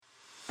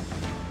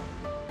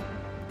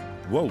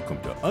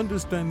Welcome to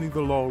Understanding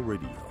the Law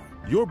Radio,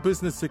 your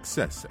business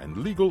success and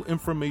legal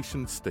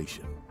information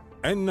station.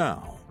 And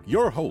now,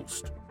 your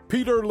host,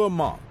 Peter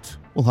Lamont.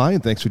 Well, hi,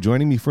 and thanks for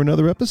joining me for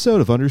another episode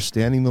of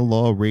Understanding the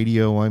Law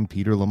Radio. I'm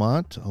Peter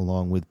Lamont,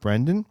 along with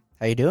Brendan.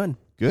 How you doing?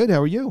 Good,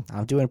 how are you?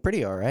 I'm doing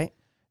pretty all right.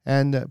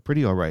 And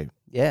pretty all right.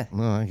 Yeah.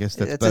 Well, I guess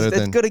that's it's better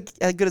than...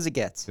 as good as it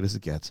gets. Good as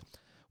it gets.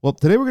 Well,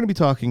 today we're going to be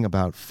talking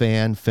about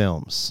fan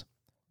films.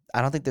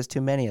 I don't think there's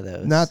too many of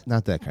those. Not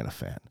that kind of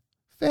fan.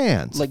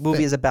 Fans. Like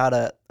movies about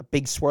a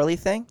big swirly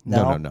thing?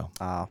 No.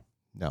 Oh.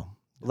 No.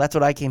 Well, that's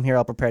what I came here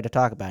all prepared to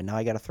talk about. Now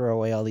I got to throw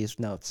away all these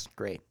notes.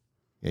 Great.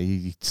 Yeah,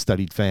 you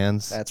studied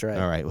fans? That's right.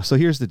 All right. Well, so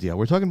here's the deal.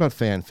 We're talking about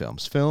fan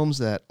films. Films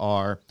that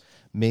are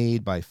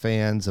made by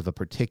fans of a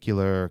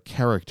particular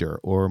character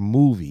or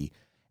movie.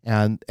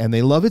 And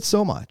they love it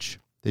so much.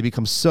 They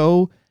become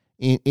so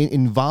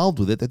involved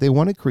with it that they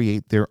want to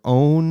create their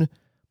own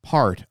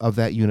part of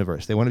that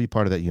universe. They want to be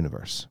part of that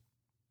universe.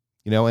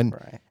 You know, and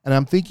Right. and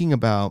I'm thinking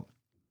about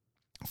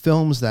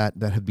films that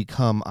have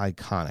become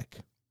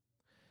iconic.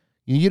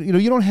 You know,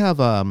 you don't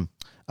have a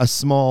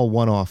small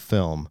one-off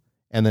film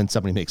and then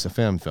somebody makes a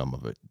fan film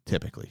of it,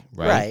 typically,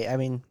 right? Right. I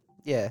mean,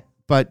 yeah.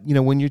 But, you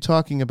know, when you're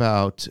talking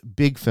about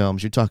big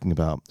films, you're talking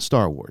about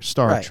Star Wars,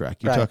 Star Right,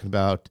 Trek. You're right. talking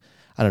about,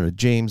 I don't know,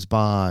 James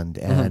Bond,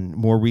 and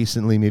more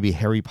recently, maybe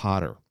Harry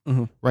Potter,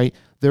 right?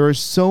 There is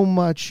so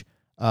much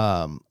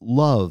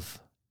love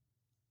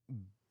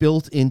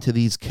built into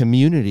these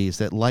communities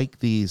that like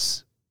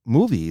these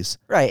movies.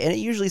 Right. And it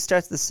usually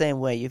starts the same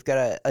way. You've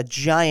got a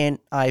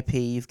giant IP.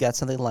 You've got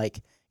something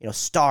like,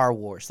 Star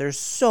Wars. There's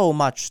so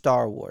much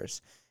Star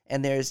Wars.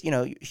 And there's,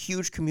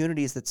 huge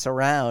communities that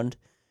surround,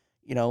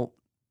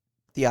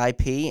 the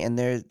IP, and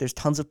there's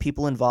tons of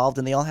people involved,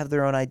 and they all have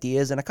their own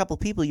ideas, and a couple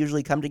people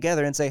usually come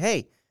together and say,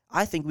 hey,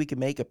 I think we could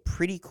make a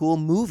pretty cool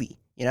movie,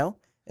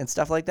 and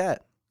stuff like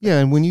that. Yeah,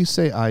 and when you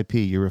say IP,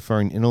 you're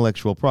referring to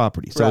intellectual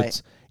property. So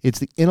Right. it's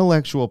the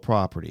intellectual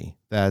property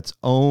that's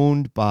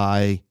owned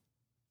by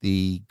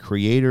the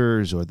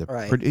creators or the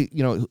Right.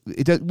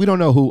 we don't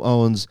know who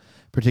owns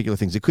particular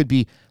things. It could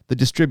be the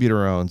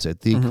distributor owns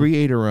it, the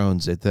creator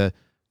owns it, the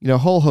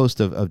whole host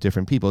of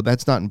different people.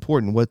 That's not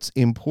important. What's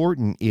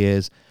important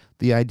is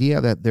the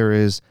idea that there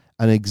is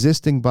an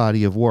existing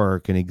body of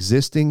work, an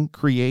existing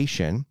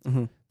creation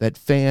that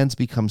fans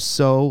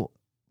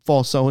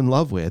fall so in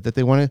love with that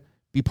they want to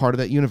be part of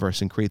that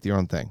universe and create their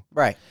own thing.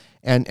 Right.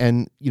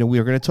 And we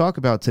are going to talk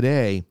about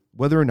today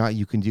whether or not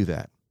you can do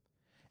that.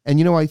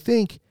 And I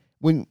think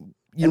when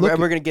you And look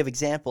we're going to give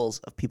examples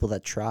of people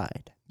that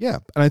tried. yeah,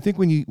 and I think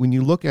when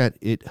you look at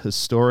it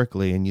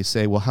historically and you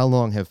say, well, how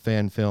long have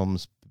fan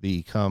films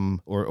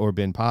become or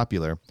been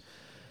popular?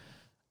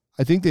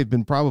 I think they've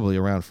been probably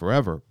around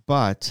forever,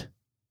 but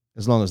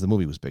as long as the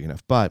movie was big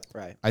enough. But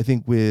Right. I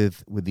think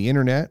with the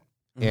internet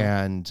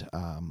and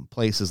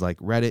places like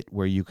Reddit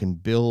where you can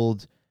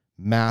build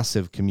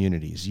massive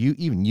communities,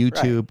 even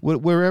YouTube,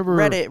 wherever.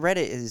 Reddit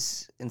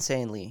is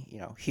insanely,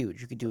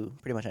 huge. You could do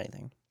pretty much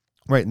anything.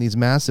 Right, and these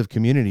massive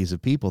communities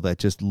of people that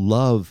just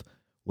love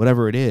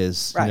whatever it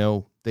is,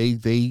 Right.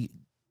 They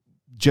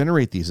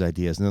generate these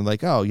ideas, and they're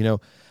like, oh,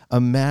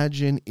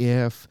 imagine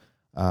if,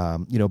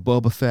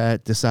 Boba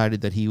Fett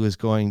decided that he was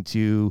going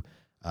to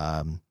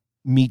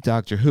meet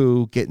Doctor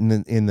Who, get in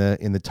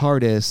the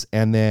TARDIS,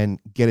 and then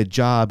get a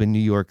job in New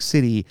York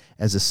City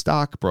as a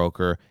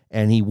stockbroker,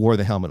 and he wore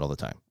the helmet all the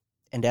time.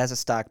 And as a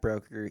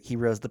stockbroker, he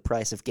rose the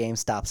price of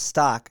GameStop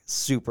stock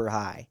super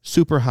high.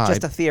 Super high.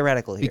 Just a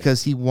theoretical here.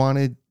 Because he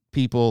wanted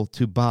people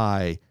to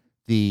buy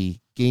the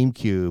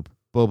GameCube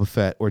Boba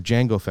Fett or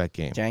Jango Fett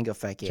game. Jango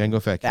Fett game.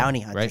 Jango Fett game, Bounty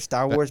Hunter. right?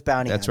 Star Wars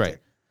Bounty That's Hunter. right.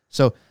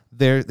 So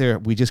there,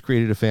 we just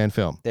created a fan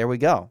film. There we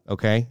go.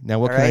 Okay. Now,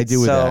 what All can I right, do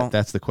with so- that?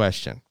 That's the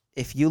question.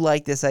 If you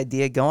like this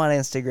idea, go on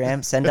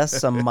Instagram, send us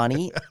some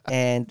money,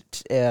 and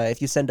if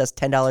you send us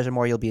 $10 or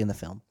more, you'll be in the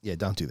film. Yeah,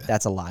 don't do that.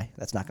 That's a lie.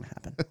 That's not going to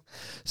happen.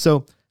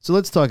 So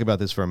let's talk about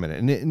this for a minute.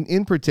 And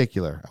in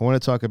particular, I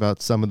want to talk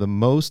about some of the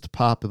most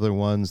popular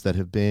ones that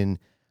have been,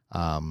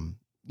 on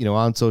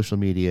social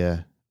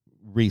media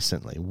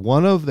recently.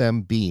 One of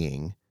them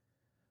being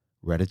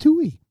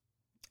Ratatouille.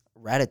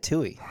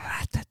 Ratatouille.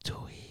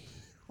 Ratatouille.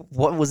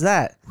 What was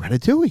that?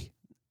 Ratatouille.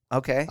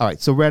 Okay. All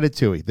right. So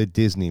Ratatouille, the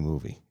Disney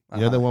movie. You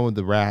know the one with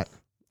the rat?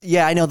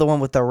 Yeah, I know the one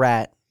with the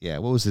rat. Yeah.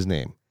 What was his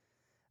name?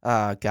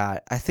 Oh,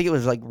 God. I think it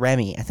was like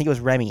Remy. I think it was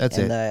Remy. That's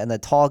and it. And the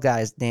tall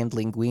guy's named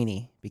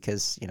Linguini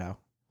because,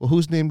 Well,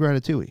 who's named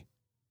Ratatouille?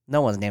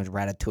 no one's named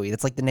Ratatouille.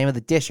 That's like the name of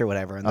the dish or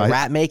whatever. And the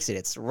rat makes it.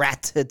 It's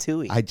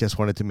Ratatouille. I just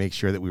wanted to make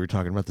sure that we were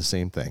talking about the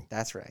same thing.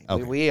 That's right.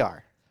 Okay. We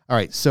are. All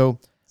right. So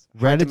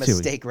Hard to Ratatouille.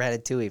 mistake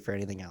Ratatouille for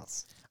anything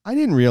else. I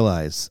didn't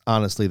realize,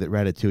 honestly, that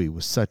Ratatouille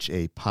was such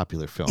a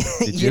popular film.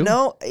 Did you?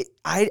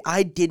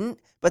 I didn't,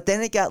 but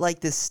then it got like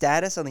this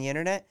status on the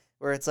internet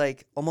where it's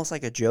like almost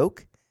like a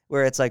joke,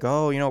 where it's like,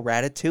 oh,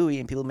 Ratatouille,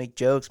 and people make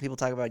jokes, people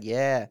talk about,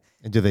 yeah.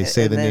 And do they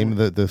say and the then- name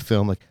of the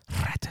film like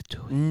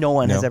Ratatouille? No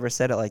one has No? ever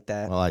said it like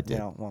that. Well, I did.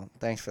 Well,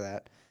 thanks for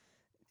that.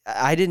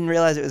 I didn't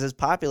realize it was as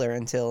popular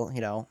until,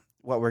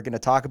 what we're going to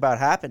talk about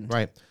happened.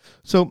 Right.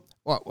 So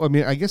Well, I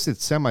mean, I guess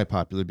it's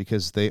semi-popular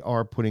because they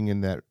are putting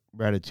in that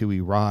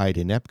Ratatouille ride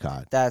in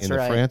Epcot. That's in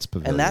right. the France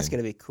Pavilion. And that's going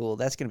to be cool.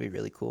 That's going to be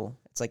really cool.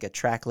 It's like a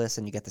track list,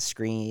 and you get the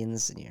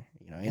screens, and you're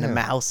in a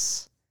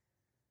mouse.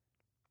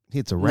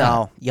 It's a rat.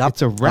 No, yup.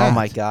 It's a rat. Oh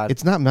my god.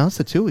 It's not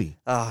Mouseatouille.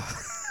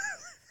 Oh.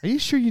 Are you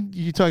sure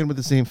you're talking about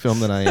the same film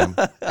that I am?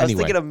 I was Anyway,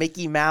 thinking of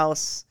Mickey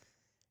Mouse,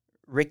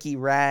 Ricky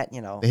Rat.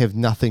 they have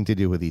nothing to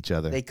do with each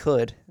other. They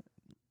could.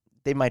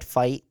 They might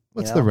fight.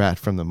 What's the rat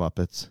from the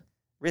Muppets?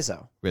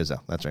 Rizzo.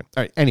 That's right.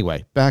 All right.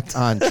 Anyway, back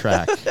on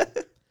track.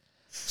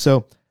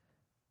 So,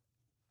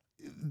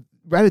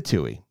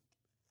 Ratatouille,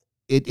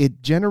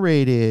 it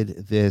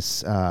generated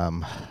this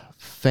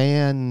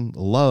fan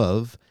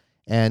love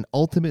and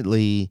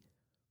ultimately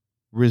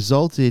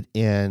resulted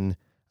in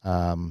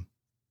a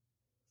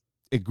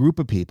group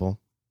of people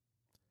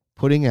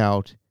putting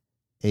out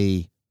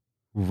a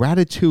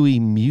Ratatouille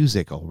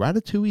musical,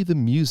 Ratatouille the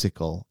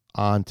musical,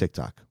 on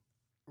TikTok.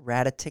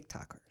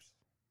 Rat-a-TikTokers.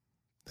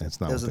 That's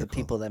not Those what are the they're called.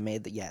 people that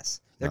made the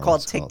yes. They're No,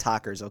 called it's called-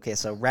 TikTokers. Okay,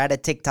 so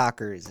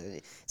Rat-a-TikTokers.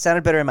 It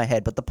sounded better in my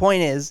head, but the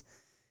point is,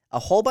 a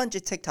whole bunch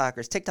of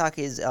TikTokers. TikTok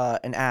is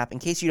an app. In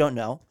case you don't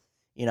know,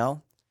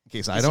 In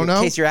case I don't know.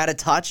 In case you're out of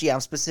touch, yeah,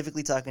 I'm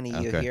specifically talking to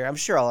you Okay. here. I'm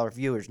sure all our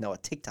viewers know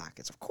what TikTok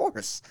is, of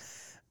course.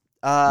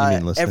 You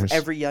mean listeners?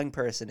 Every young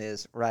person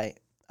is, right.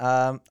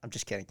 I'm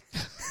just kidding.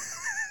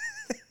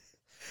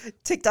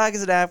 TikTok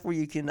is an app where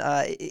you can,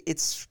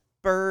 it's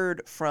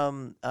spurred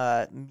from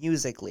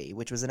Musical.ly,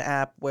 which was an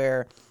app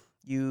where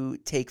you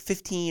take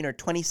 15 or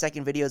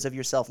 20-second videos of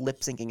yourself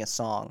lip-syncing a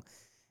song.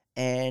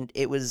 And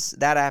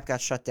that app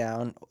got shut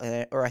down,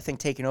 or I think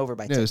taken over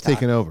by TikTok. It was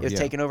taken over. It was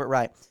taken over,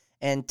 right.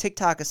 And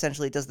TikTok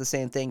essentially does the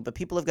same thing, but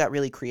people have got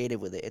really creative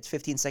with it. It's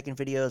 15-second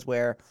videos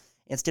where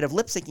instead of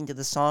lip-syncing to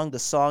the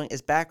song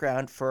is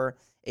background for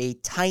a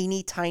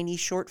tiny, tiny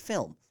short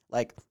film.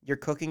 Like you're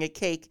cooking a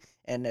cake,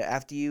 and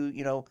after you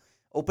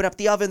open up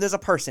the oven, there's a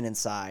person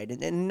inside.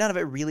 And none of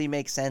it really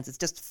makes sense. It's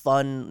just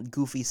fun,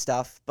 goofy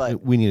stuff.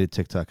 But We need a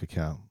TikTok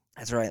account.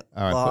 that's right.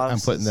 All right, Well, I'm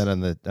putting that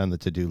on the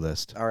to-do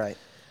list. All right.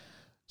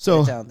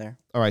 So, Get down there.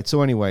 all right.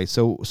 So anyway,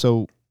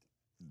 so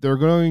they're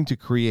going to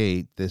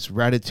create this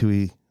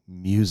Ratatouille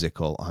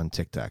musical on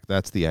TikTok.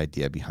 That's the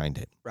idea behind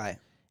it. Right.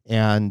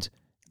 And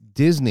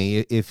Disney,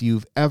 if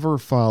you've ever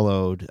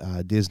followed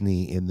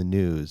Disney in the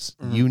news,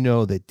 you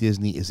know that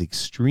Disney is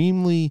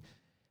extremely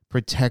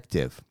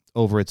protective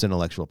over its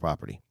intellectual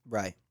property.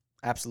 Right.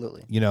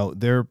 Absolutely.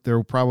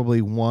 They're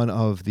probably one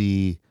of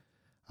the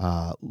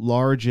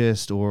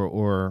largest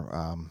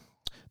or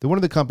they're one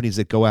of the companies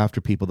that go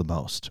after people the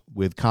most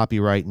with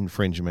copyright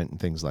infringement and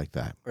things like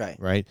that.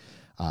 Right.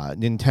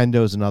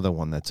 Nintendo's another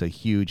one that's a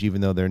huge,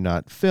 even though they're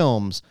not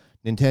films,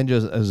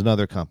 Nintendo is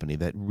another company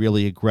that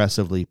really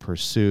aggressively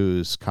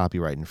pursues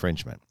copyright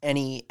infringement.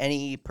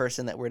 Any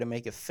person that were to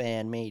make a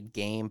fan-made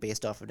game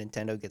based off of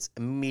Nintendo gets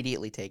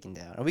immediately taken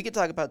down. And we could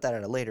talk about that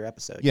at a later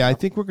episode. Yeah, I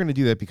think we're going to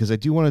do that because I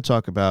do want to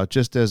talk about,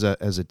 just as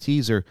a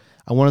teaser,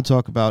 I want to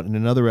talk about in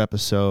another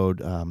episode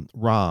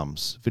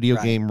ROMs, video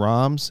game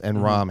ROMs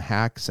and ROM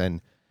hacks,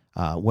 and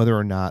whether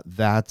or not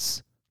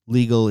that's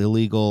legal,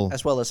 illegal.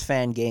 As well as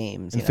fan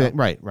games.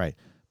 Right.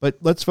 But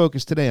let's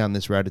focus today on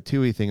this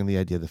Ratatouille thing and the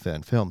idea of the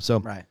fan film.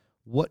 So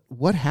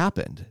what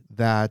happened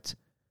that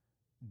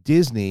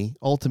Disney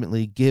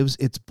ultimately gives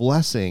its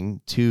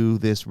blessing to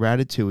this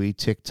Ratatouille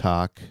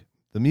TikTok,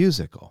 the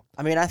musical?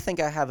 I mean, I think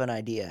I have an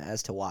idea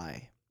as to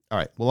why. All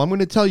right. Well, I'm going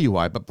to tell you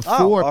why. But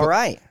before,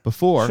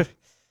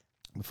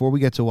 before we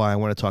get to why, I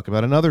want to talk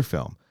about another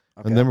film.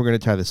 Okay. And then we're going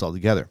to tie this all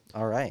together.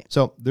 All right.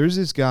 So there's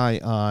this guy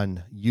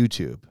on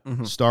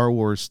YouTube, Star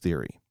Wars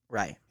Theory.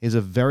 Right. Is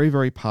a very,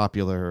 very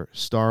popular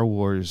Star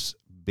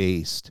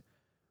Wars-based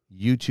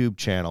YouTube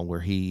channel where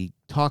he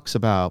talks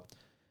about.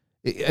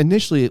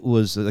 Initially, it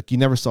was like you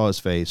never saw his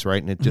face,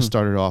 right? And it just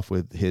started off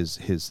with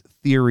his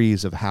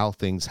theories of how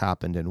things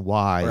happened and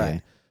why,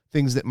 and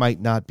things that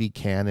might not be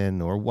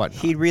canon or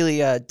whatnot. He'd really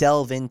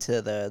delve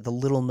into the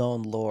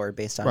little-known lore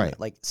based on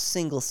like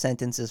single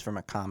sentences from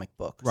a comic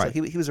book. Right.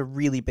 So he was a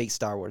really big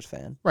Star Wars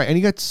fan. Right, and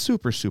he got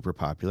super, super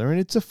popular, and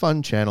it's a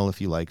fun channel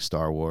if you like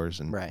Star Wars.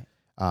 And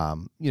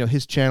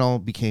his channel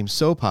became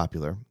so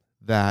popular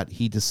that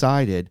he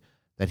decided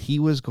that he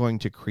was going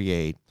to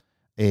create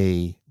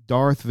a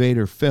Darth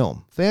Vader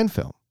fan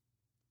film,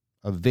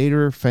 a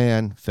Vader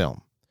fan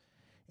film.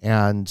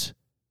 And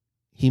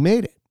he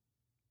made it.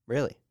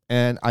 Really?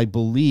 And I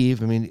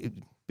believe,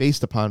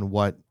 based upon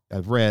what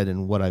I've read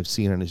and what I've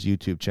seen on his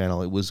YouTube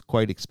channel, it was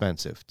quite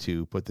expensive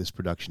to put this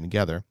production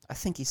together. I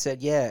think he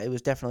said, it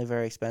was definitely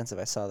very expensive.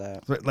 I saw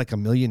that. Like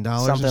 $1 million or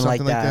something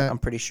like that. I'm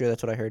pretty sure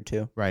that's what I heard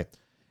too. Right.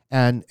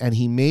 And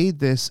he made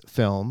this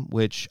film,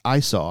 which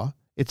I saw.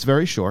 It's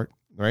very short,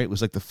 right? It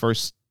was like the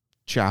first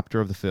chapter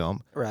of the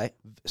film. Right.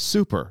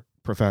 Super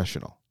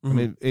professional. I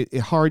mean, it's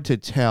hard to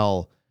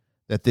tell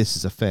that this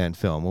is a fan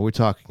film. When we're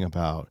talking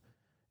about,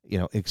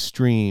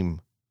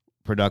 extreme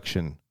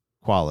production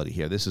quality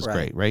here. This is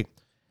great, right?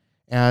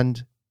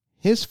 And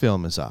his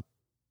film is up.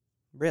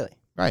 Really?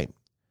 Right.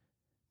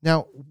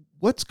 Now,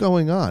 what's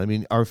going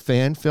on? Are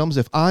fan films,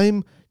 if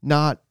I'm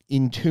not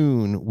in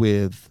tune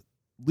with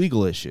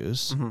legal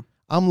issues. Mhm.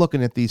 I'm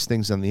looking at these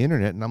things on the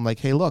internet, and I'm like,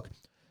 hey, look,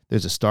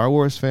 there's a Star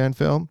Wars fan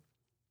film.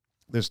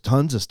 There's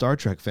tons of Star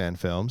Trek fan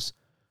films.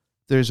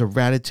 There's a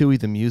Ratatouille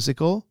the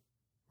musical,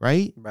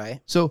 right?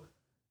 Right. So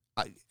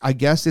I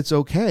guess it's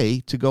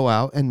okay to go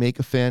out and make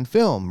a fan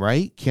film,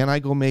 right? Can I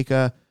go make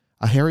a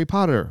Harry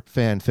Potter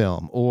fan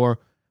film or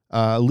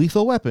a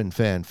Lethal Weapon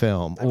fan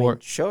film? I mean,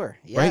 sure.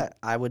 Yeah, right?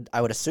 I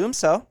would assume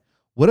so.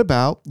 What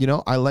about,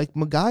 I like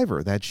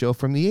MacGyver, that show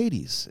from the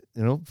 80s.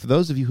 For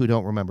those of you who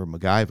don't remember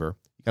MacGyver,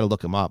 you got to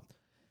look him up.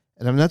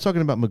 And I'm not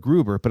talking about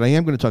MacGruber, but I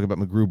am going to talk about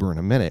MacGruber in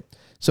a minute.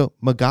 So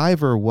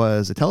MacGyver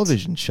was a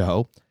television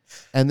show,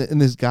 and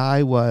this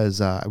guy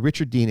was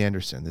Richard Dean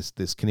Anderson,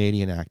 this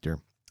Canadian actor.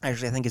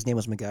 Actually, I think his name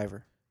was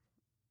MacGyver.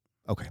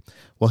 Okay.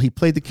 Well, he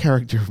played the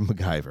character of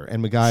MacGyver,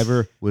 and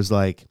MacGyver was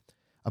like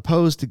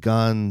opposed to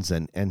guns,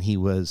 and he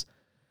was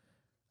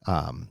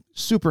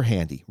super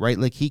handy, right?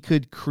 Like he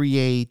could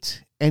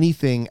create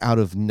anything out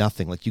of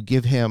nothing. Like you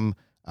give him,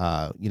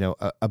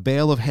 a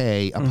bale of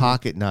hay, a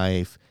pocket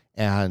knife,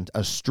 and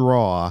a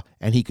straw,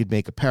 and he could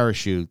make a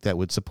parachute that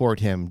would support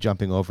him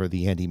jumping over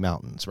the Andes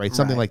Mountains, right?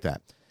 Something like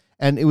that.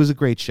 And it was a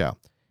great show.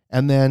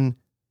 And then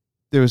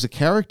there was a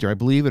character, I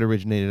believe it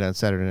originated on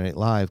Saturday Night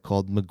Live,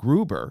 called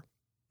MacGruber,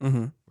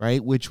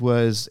 right? Which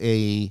was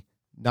a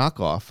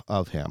knockoff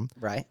of him.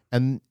 Right.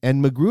 And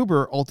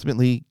MacGruber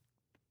ultimately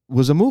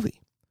was a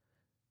movie.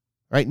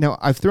 Right? Now,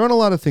 I've thrown a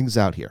lot of things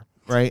out here,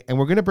 right? And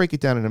we're going to break it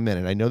down in a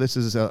minute. I know this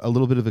is a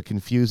little bit of a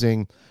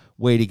confusing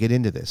way to get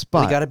into this,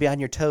 but you got to be on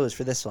your toes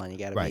for this one. You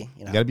got to be,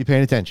 you got to be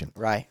paying attention.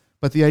 Right.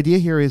 But the idea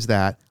here is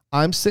that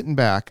I'm sitting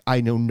back.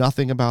 I know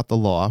nothing about the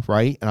law,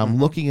 right? And I'm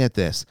looking at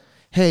this.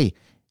 Hey,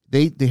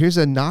 here's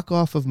a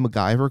knockoff of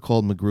MacGyver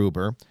called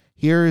MacGruber.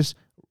 Here's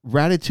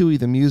Ratatouille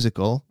the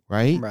musical,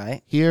 right?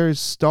 Right. Here's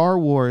Star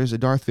Wars, a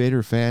Darth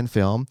Vader fan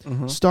film.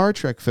 Star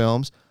Trek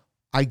films.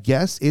 I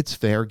guess it's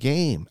fair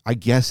game. I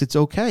guess it's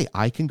okay.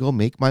 I can go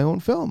make my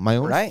own film, my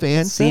own fan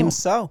film. Seems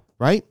so.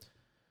 Right?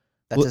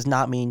 That does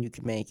not mean you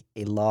could make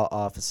a law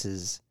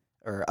offices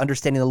or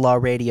understanding the law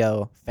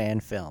radio fan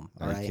film.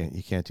 No, Right?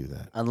 you can't do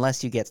that.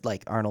 Unless you get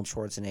like Arnold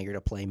Schwarzenegger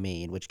to play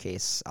me, in which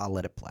case I'll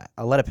let it pass.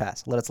 I'll let it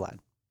pass. Let it slide.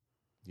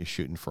 You're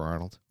shooting for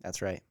Arnold.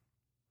 That's right.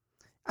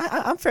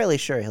 I'm fairly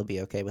sure he'll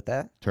be okay with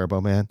that. Turbo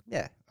Man?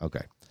 Yeah.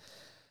 Okay.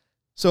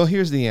 So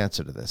here's the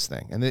answer to this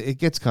thing. And it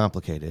gets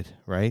complicated,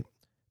 right?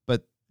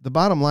 But the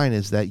bottom line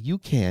is that you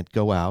can't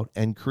go out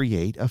and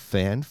create a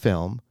fan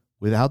film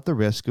without the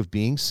risk of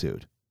being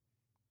sued.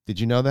 Did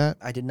you know that?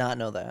 I did not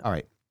know that. All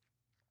right.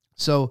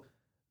 So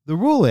the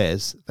rule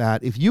is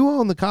that if you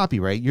own the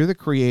copyright, you're the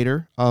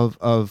creator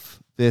of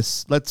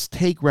this. Let's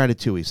take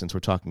Ratatouille since we're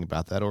talking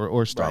about that,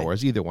 or Star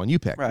Wars, either one. You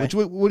pick. Right.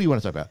 What do you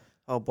want to talk about?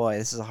 Oh boy,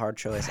 this is a hard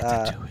choice.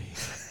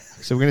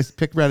 Ratatouille. So we're going to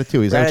pick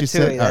Ratatouille. Is that what you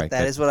said? All right,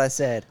 that is what I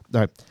said.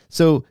 All right.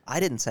 So I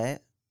didn't say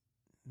it.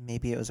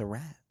 Maybe it was a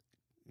rat.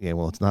 yeah,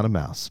 well, it's not a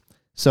mouse.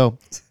 So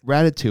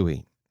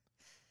Ratatouille.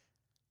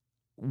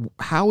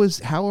 How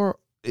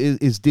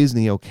is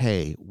Disney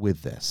okay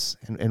with this?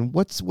 And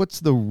what's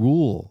the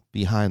rule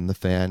behind the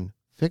fan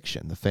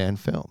fiction, the fan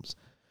films?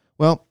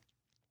 Well,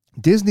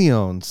 Disney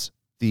owns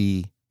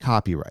the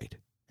copyright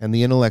and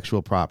the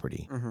intellectual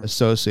property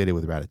associated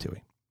with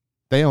Ratatouille.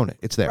 They own it.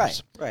 It's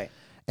theirs. Right.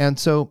 And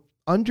so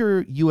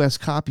under U.S.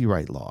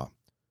 copyright law,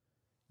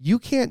 you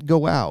can't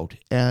go out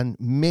and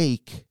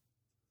make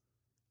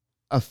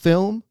a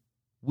film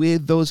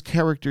with those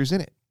characters in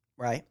it.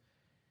 Right.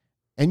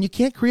 And you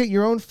can't create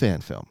your own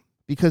fan film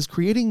because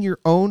creating your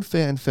own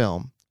fan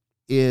film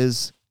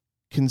is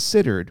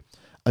considered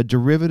a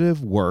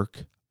derivative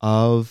work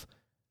of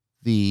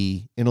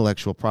the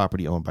intellectual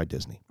property owned by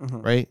Disney,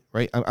 right?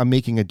 I'm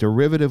making a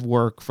derivative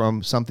work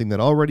from something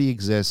that already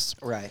exists.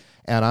 Right.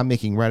 And I'm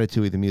making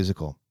Ratatouille the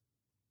musical.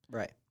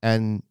 Right.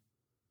 And,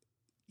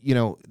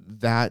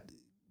 that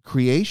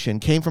creation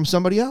came from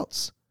somebody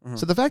else.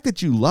 So the fact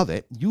that you love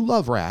it, you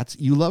love rats,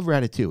 you love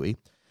Ratatouille,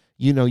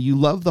 you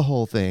love the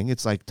whole thing.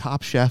 It's like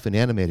Top Chef in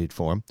animated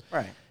form.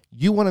 Right.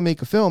 You want to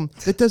make a film.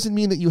 That doesn't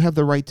mean that you have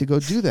the right to go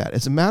do that.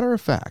 As a matter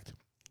of fact,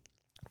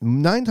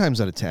 9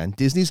 times out of 10,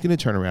 Disney's going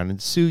to turn around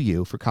and sue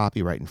you for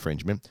copyright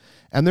infringement,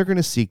 and they're going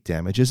to seek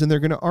damages, and they're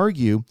going to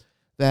argue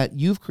that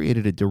you've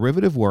created a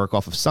derivative work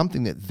off of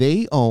something that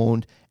they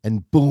owned,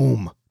 and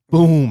boom,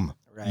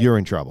 you're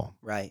in trouble.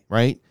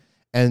 Right?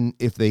 And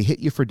if they hit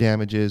you for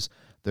damages,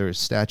 there's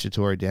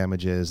statutory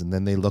damages, and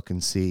then they look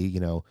and see,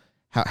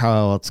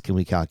 how else can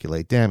we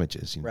calculate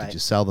damages? Did you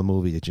sell the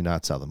movie? Did you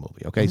not sell the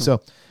movie? Okay,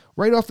 so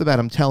right off the bat,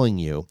 I'm telling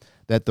you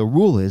that the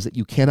rule is that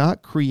you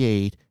cannot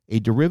create a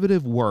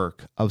derivative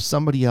work of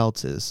somebody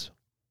else's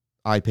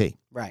IP.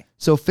 Right.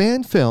 So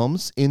fan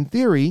films, in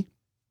theory,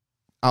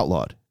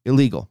 outlawed,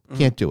 illegal,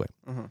 can't do it.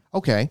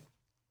 Okay,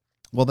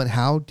 well then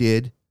how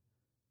did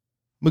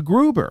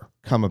MacGruber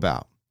come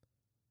about?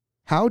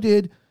 How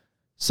did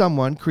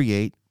someone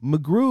create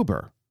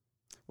MacGruber?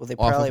 Well, they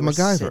probably were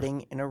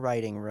sitting in a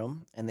writing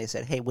room, and they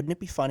said, hey, wouldn't it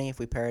be funny if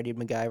we parodied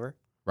MacGyver?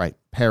 Right.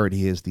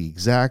 Parody is the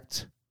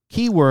exact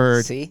key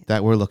word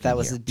that we're looking That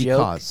was here. a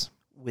joke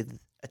with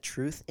a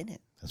truth in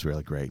it. That's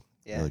really great.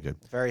 Yeah. Really good.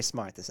 Very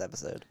smart this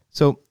episode.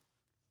 So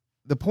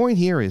the point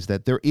here is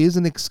that there is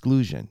an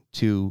exclusion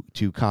to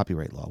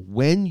copyright law.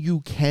 When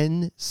you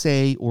can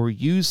say or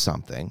use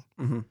something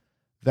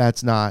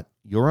that's not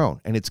your own,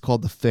 and it's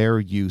called the fair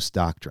use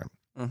doctrine.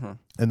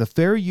 And the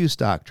fair use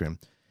doctrine,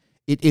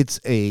 it's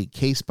a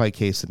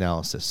case-by-case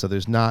analysis. So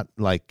there's not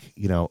like,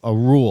 a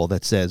rule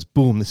that says,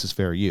 boom, this is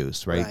fair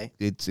use, right?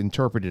 It's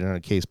interpreted on a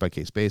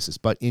case-by-case basis.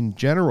 But in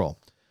general,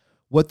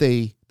 what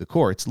the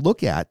courts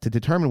look at to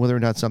determine whether or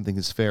not something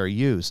is fair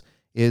use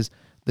is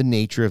the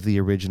nature of the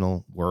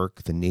original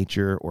work, the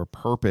nature or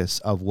purpose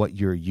of what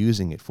you're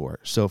using it for.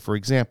 So, for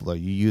example, are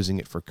you using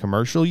it for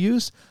commercial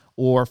use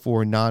or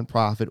for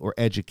nonprofit or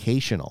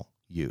educational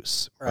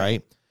use,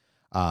 right?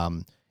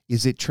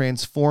 Is it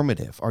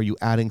transformative? Are you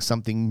adding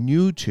something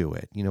new to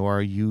it?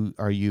 Are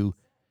you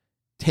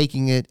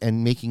taking it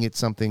and making it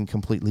something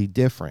completely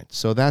different?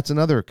 So that's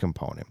another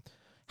component.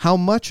 How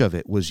much of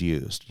it was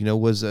used?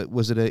 Was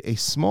it a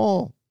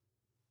small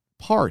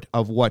part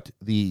of what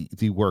the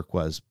work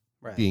was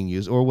being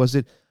used, or was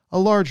it a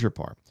larger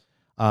part?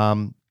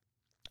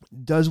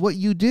 Does what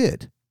you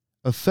did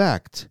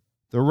affect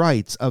the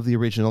rights of the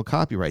original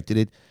copyright? Did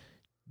it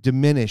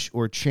diminish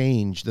or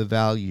change the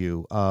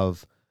value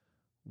of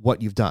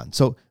what you've done?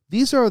 So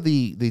these are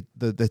the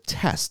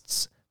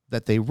tests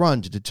that they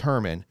run to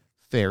determine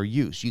fair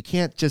use. You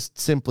can't just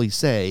simply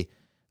say,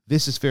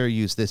 this is fair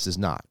use, this is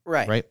not.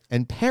 Right?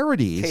 And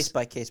parodies...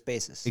 Case-by-case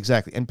basis.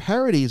 Exactly. And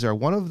parodies are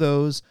one of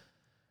those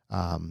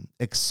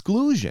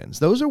exclusions.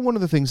 Those are one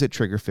of the things that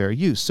trigger fair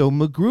use. So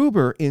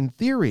MacGruber, in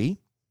theory,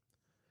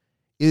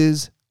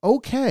 is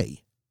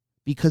okay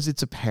because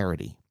it's a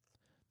parody.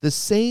 The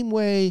same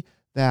way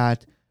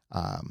that...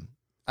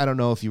 I don't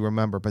know if you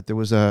remember, but there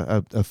was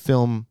a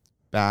film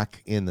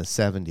back in the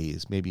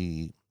 70s,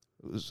 maybe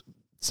it was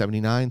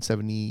 79,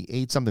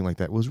 78, something like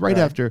that. It was right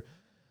after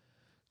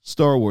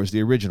Star Wars,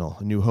 the original,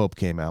 A New Hope,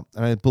 came out.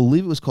 And I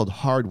believe it was called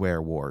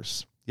Hardware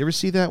Wars. You ever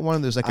see that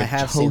one? There's like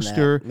a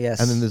toaster,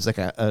 yes. And then there's like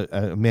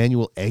a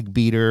manual egg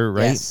beater,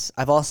 right? Yes.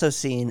 I've also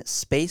seen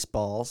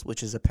Spaceballs,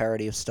 which is a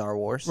parody of Star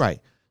Wars. Right.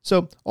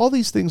 So all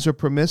these things are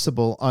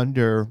permissible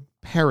under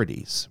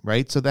parodies,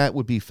 right? So that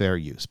would be fair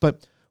use.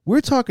 But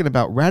we're talking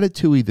about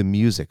Ratatouille the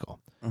musical.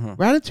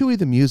 Ratatouille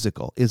the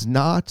musical is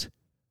not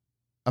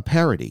a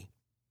parody.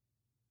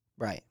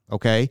 Right.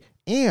 Okay?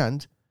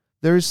 And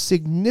there's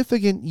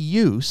significant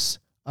use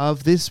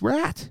of this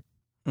rat.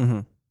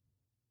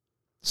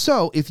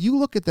 So if you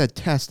look at that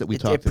test that we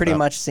talked about... It pretty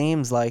much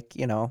seems like,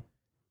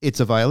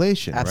 it's a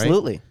violation,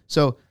 absolutely. Right?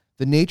 So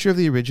the nature of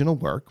the original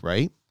work,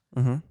 right?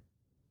 Then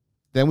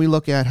we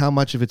look at how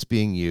much of it's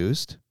being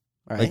used.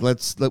 Right.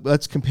 Like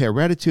let's compare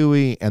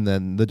Ratatouille and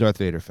then the Darth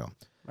Vader film.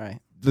 Right.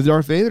 The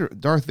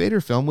Darth Vader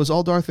film was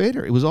all Darth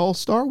Vader. It was all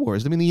Star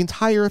Wars. I mean, the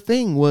entire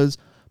thing was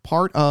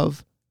part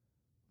of,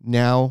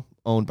 now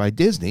owned by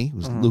Disney. It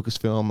was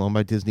Lucasfilm, owned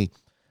by Disney,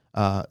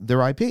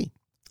 their IP.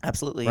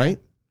 Absolutely. Right?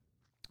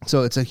 Yeah.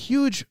 So it's a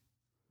huge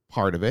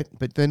part of it,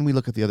 but then we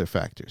look at the other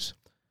factors.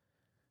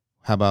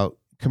 How about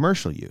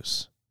commercial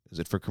use? Is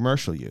it for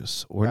commercial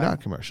use or not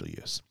commercial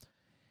use?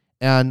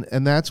 And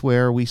that's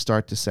where we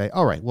start to say,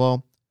 all right,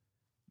 well,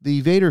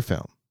 the Vader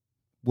film,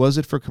 was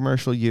it for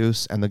commercial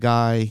use? And the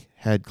guy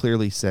had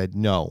clearly said,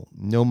 no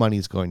money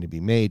is going to be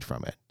made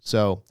from it.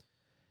 So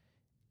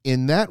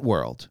in that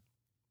world,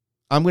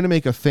 I'm going to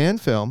make a fan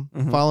film,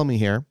 follow me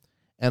here,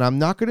 and I'm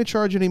not going to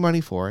charge any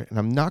money for it, and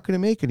I'm not going to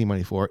make any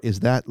money for it. Is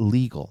that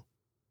legal?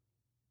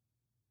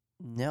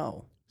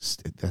 No.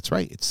 That's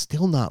right. It's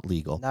still not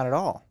legal. Not at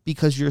all.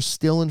 Because you're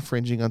still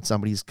infringing on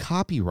somebody's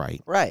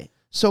copyright. Right.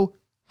 So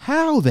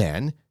how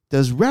then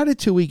does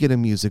Ratatouille get a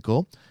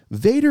musical,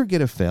 Vader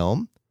get a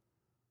film?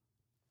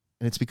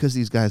 And it's because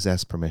these guys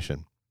asked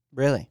permission.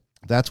 Really?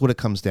 That's what it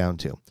comes down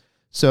to.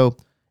 So,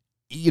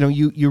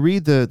 you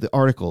read the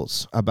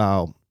articles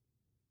about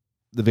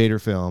the Vader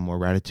film or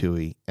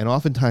Ratatouille, and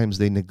oftentimes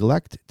they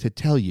neglect to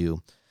tell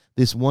you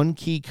this one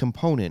key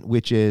component,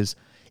 which is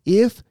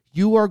if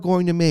you are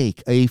going to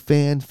make a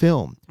fan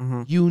film,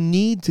 you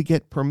need to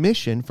get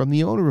permission from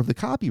the owner of the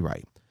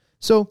copyright.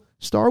 So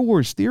Star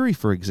Wars Theory,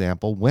 for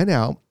example, went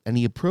out and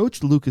he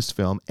approached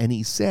Lucasfilm and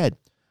he said,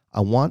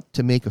 I want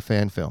to make a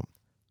fan film.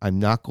 I'm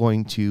not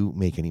going to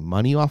make any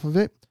money off of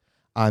it.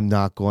 I'm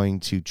not going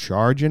to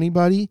charge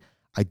anybody.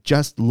 I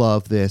just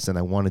love this and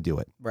I want to do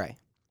it. Right.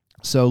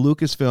 So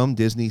Lucasfilm,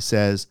 Disney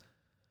says,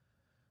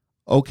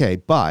 okay,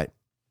 but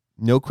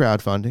no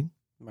crowdfunding.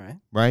 Right.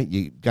 Right?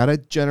 You got to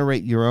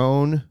generate your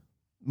own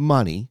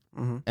money,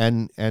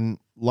 and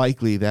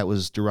likely that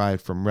was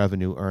derived from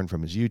revenue earned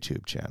from his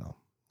YouTube channel.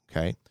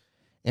 Okay?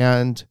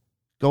 And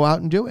go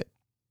out and do it.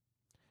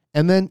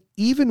 And then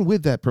even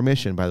with that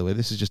permission, by the way,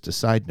 this is just a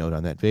side note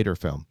on that Vader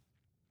film,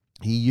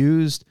 he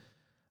used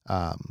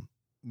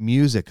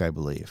music, I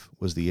believe,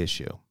 was the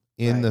issue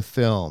in the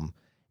film.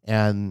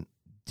 And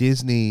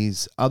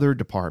Disney's other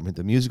department,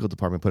 the musical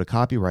department, put a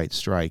copyright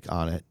strike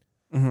on it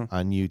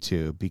on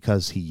YouTube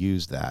because he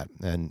used that.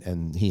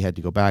 And he had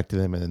to go back to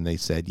them, and then they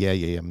said,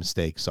 yeah,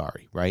 mistake,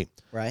 sorry, right?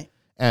 Right.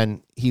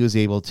 And he was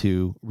able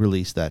to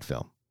release that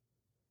film.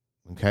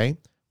 Okay?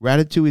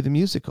 Ratatouille the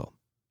musical.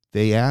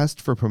 They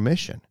asked for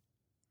permission.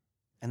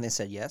 And they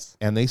said yes?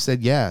 And they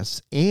said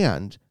yes.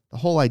 And the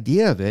whole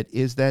idea of it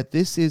is that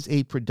this is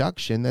a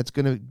production that's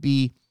going to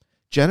be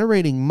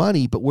generating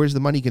money, but where's the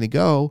money going to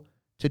go?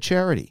 To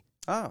charity.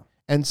 Oh.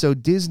 And so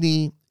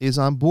Disney is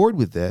on board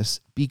with this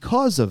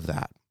because of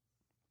that.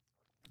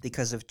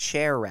 Because of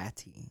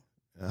charity.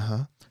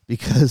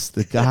 Because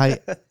the guy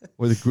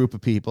or the group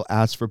of people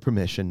asked for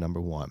permission, number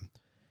one,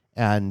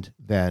 and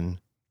then,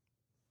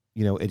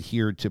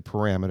 adhered to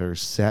parameters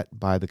set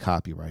by the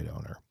copyright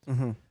owner.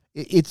 Mm-hmm.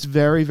 It's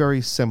very,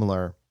 very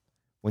similar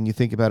when you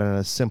think about it on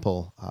a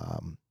simple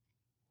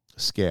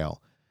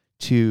scale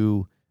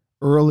to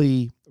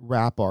early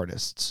rap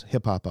artists,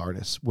 hip hop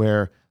artists,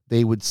 where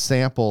they would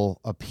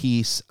sample a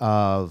piece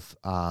of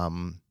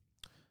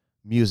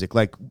music,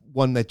 like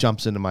one that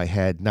jumps into my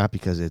head, not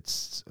because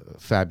it's a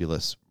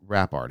fabulous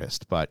rap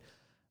artist, but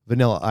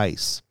Vanilla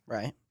Ice.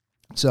 Right.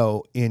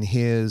 So in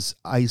his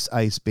Ice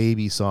Ice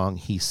Baby song,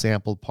 he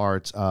sampled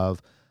parts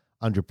of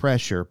Under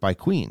Pressure by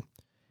Queen.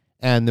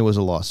 And there was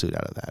a lawsuit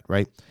out of that,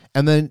 right?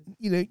 And then,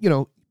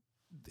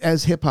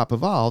 as hip hop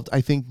evolved,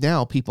 I think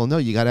now people know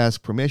you got to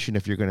ask permission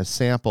if you're going to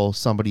sample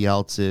somebody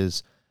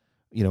else's,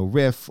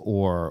 riff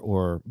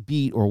or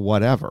beat or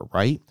whatever,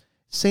 right?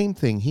 Same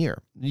thing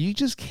here. You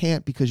just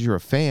can't, because you're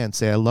a fan,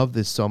 say, I love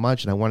this so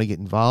much and I want to get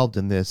involved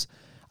in this.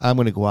 I'm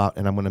going to go out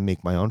and I'm going to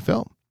make my own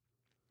film.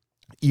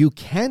 You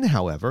can,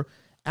 however,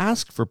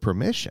 ask for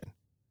permission.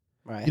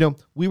 Right.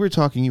 We were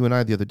talking, you and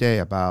I, the other day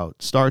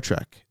about Star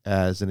Trek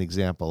as an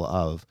example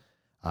of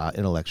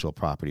intellectual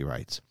property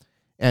rights.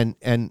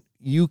 And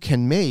you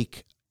can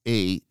make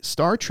a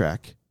Star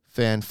Trek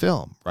fan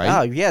film, right?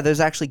 Oh, yeah. There's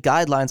actually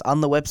guidelines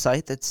on the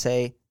website that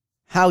say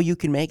how you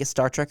can make a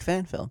Star Trek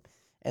fan film.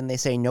 And they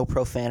say no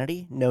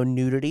profanity, no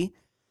nudity,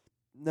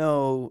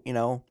 no,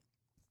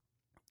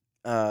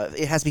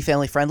 it has to be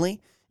family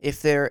friendly.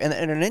 If they're, and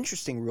an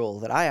interesting rule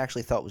that I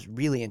actually thought was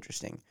really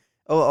interesting.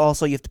 Oh,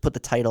 also you have to put the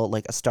title,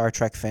 like a Star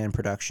Trek fan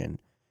production,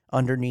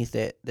 underneath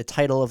it. The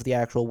title of the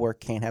actual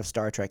work can't have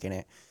Star Trek in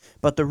it.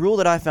 But the rule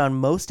that I found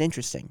most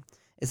interesting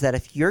is that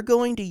if you're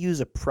going to use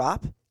a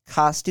prop,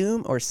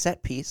 costume, or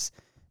set piece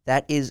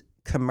that is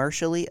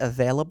commercially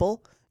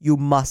available, you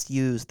must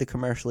use the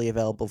commercially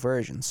available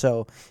version.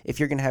 So if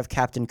you're going to have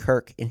Captain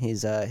Kirk in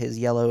his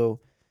yellow,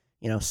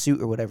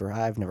 suit or whatever,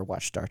 I've never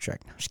watched Star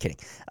Trek. No, I'm just kidding.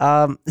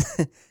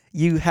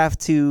 You have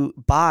to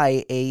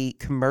buy a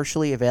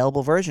commercially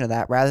available version of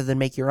that rather than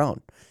make your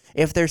own.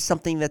 If there's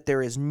something that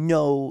there is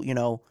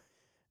no,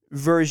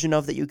 version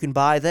of that you can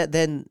buy,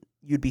 then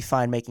you'd be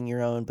fine making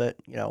your own. But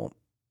you know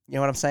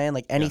what I'm saying?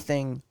 Like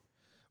anything. Yeah.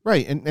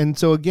 Right. And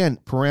so again,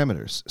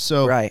 parameters.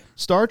 So right.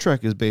 Star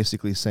Trek is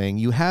basically saying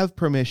you have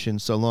permission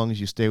so long as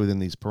you stay within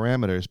these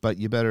parameters, but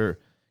you better,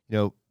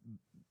 you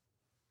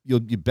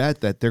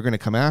bet that they're going to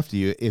come after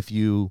you if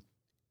you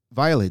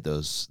violate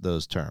those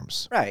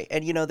terms. Right.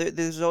 And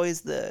there's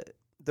always the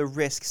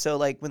risk. So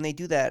like when they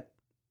do that,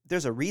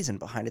 there's a reason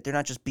behind it. They're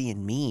not just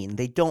being mean.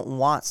 They don't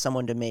want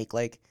someone to make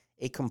like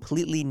a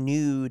completely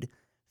nude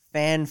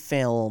fan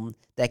film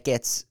that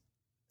gets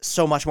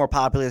so much more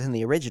popular than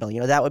the original.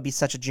 That would be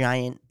such a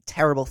giant,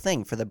 terrible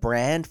thing for the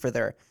brand, for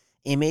their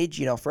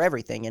image, for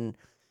everything. And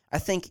I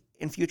think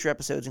in future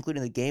episodes,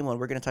 including the game one,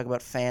 we're going to talk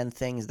about fan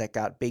things that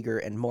got bigger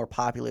and more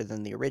popular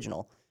than the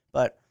original.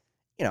 But,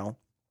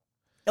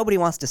 nobody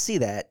wants to see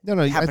that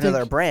happen to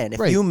their brand. If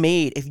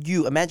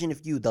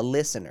you, the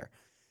listener,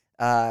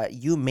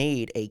 you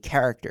made a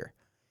character,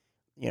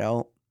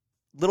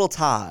 Little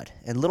Todd,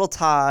 and Little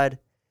Todd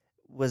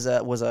was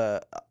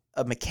a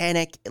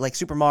mechanic like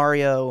Super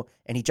Mario,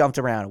 and he jumped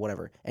around or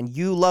whatever, and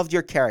you loved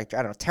your character.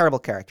 I don't know, terrible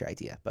character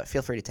idea, but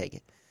feel free to take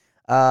it.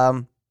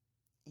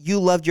 You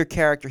loved your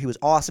character. He was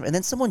awesome. And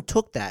then someone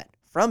took that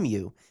from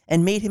you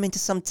and made him into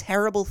some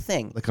terrible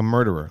thing. Like a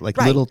murderer. Like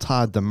right. Little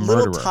Todd the murderer.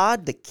 Little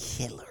Todd the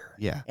killer.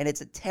 Yeah. And it's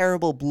a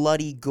terrible,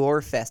 bloody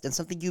gore fest. And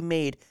something you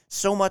made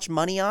so much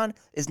money on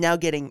is now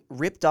getting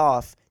ripped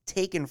off,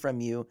 taken from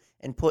you,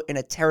 and put in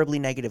a terribly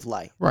negative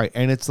light. Right.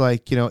 And it's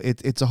like,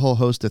 it's a whole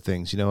host of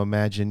things.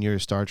 Imagine you're a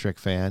Star Trek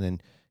fan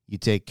and you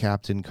take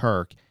Captain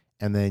Kirk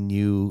and then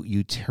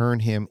you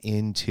turn him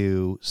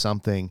into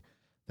something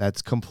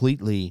that's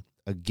completely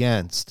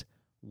against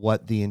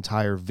what the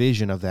entire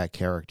vision of that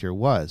character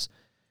was.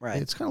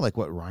 Right. It's kind of like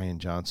what Rian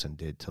Johnson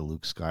did to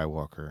Luke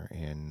Skywalker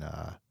in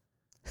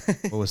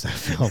what was that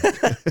film?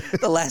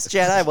 The Last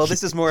Jedi. Well,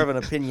 this is more of an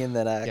opinion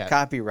than a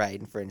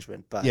copyright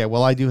infringement. But yeah,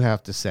 well, I do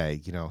have to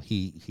say,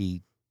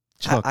 he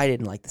took. I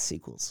didn't like the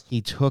sequels.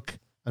 He took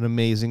an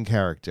amazing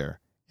character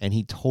and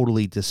he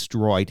totally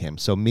destroyed him.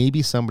 So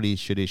maybe somebody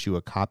should issue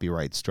a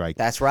copyright strike.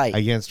 That's right.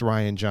 Against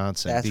Rian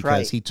Johnson. That's because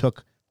right. he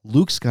took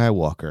Luke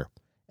Skywalker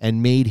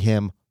and made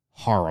him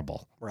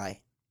horrible. Right.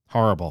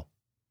 Horrible.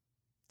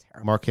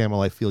 Terrible. Mark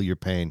Hamill, I feel your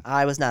pain.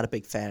 I was not a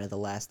big fan of the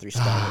last 3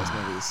 Star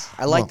Wars movies.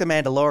 I like The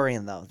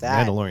Mandalorian, though.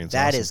 Mandalorian's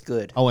that awesome. Is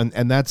good. Oh,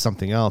 and that's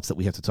something else that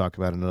we have to talk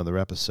about in another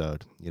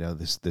episode.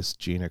 This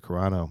Gina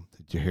Carano.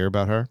 Did you hear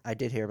about her? I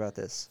did hear about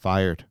this.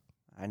 Fired.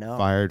 I know.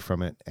 Fired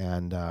from it.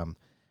 And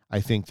I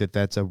think that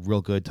that's a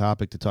real good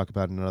topic to talk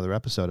about in another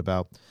episode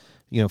about,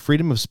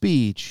 freedom of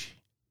speech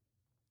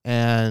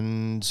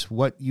and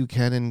what you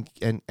can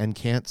and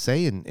can't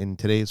say in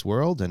today's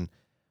world and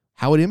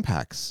how it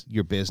impacts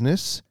your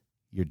business,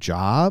 your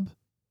job,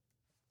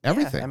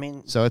 everything. Yeah, I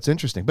mean, so it's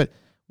interesting. But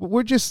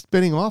we're just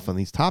spinning off on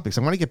these topics.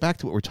 I want to get back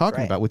to what we're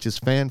talking about, which is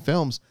fan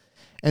films.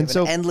 And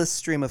so an endless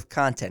stream of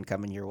content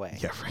coming your way.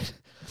 Yeah,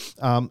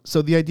 right.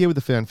 So the idea with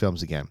the fan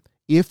films again,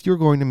 if you're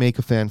going to make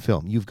a fan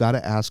film, you've got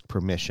to ask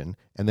permission,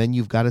 and then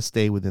you've got to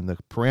stay within the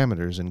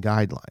parameters and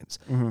guidelines.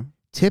 Mm-hmm.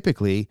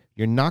 Typically,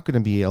 you're not going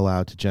to be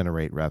allowed to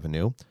generate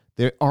revenue.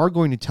 They are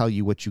going to tell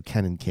you what you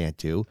can and can't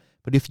do.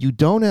 But if you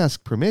don't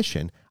ask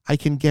permission, I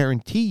can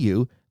guarantee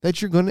you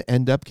that you're going to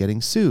end up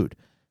getting sued.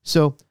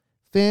 So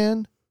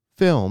fan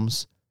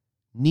films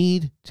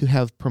need to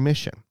have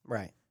permission.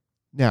 Right.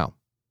 Now,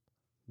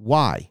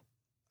 why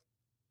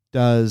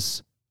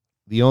does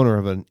the owner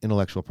of an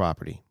intellectual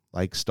property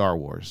like Star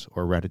Wars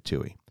or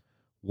Ratatouille,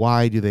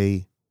 why do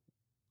they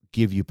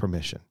give you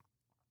permission?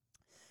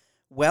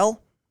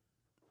 Well,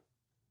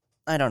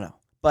 I don't know.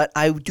 But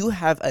I do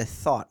have a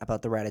thought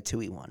about the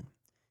Ratatouille one.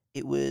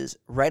 It was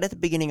right at the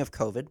beginning of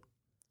COVID.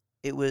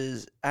 It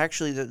was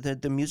actually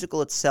the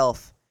musical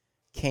itself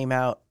came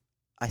out,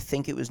 I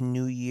think it was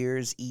New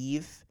Year's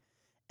Eve.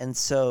 And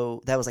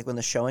so that was like when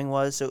the showing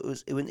was. So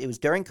it was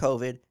during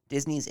COVID.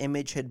 Disney's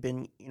image had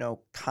been,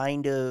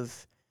 kind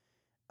of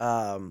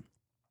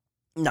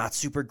not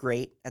super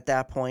great at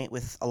that point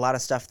with a lot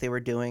of stuff they were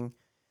doing.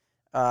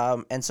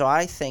 And so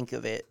I think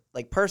of it,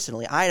 like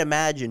personally, I'd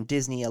imagine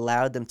Disney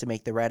allowed them to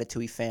make the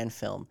Ratatouille fan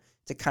film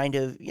to kind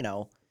of,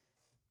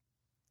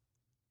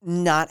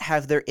 not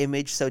have their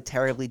image so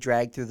terribly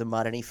dragged through the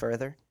mud any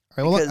further.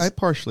 All right, well, I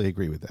partially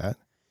agree with that.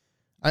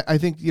 I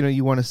think,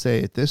 you want to say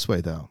it this way,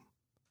 though.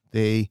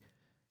 They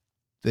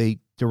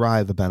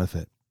derive a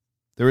benefit.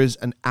 There is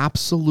an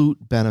absolute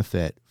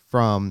benefit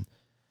from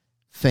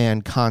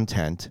fan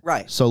content.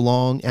 Right. So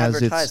long as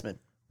advertisement.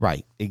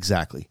 Right,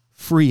 exactly.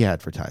 Free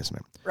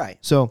advertisement. Right.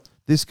 So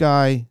this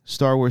guy,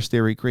 Star Wars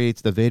Theory,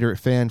 creates the Vader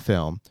fan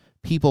film.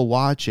 People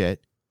watch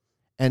it,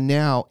 and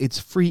now it's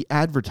free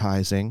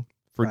advertising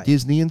for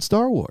Disney and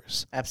Star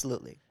Wars.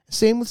 Absolutely.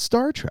 Same with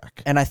Star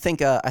Trek. And I think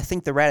the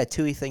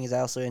Ratatouille thing is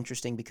also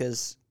interesting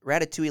because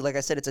Ratatouille, like I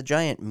said, it's a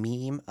giant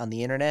meme on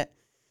the internet.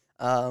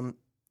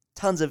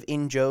 Tons of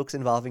in-jokes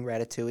involving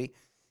Ratatouille.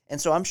 And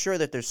so I'm sure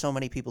that there's so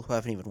many people who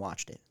haven't even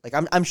watched it. Like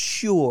I'm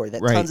sure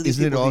that tons of these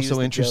Isn't people it also use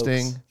the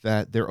interesting jokes.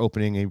 that they're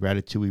opening a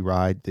Ratatouille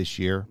ride this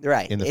year?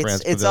 Right. In the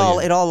France It's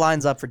Pavilion. it all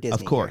lines up for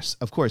Disney. Of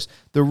course.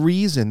 The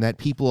reason that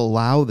people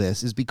allow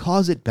this is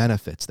because it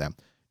benefits them.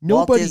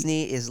 Walt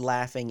Disney is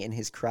laughing in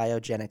his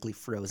cryogenically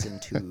frozen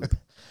tube.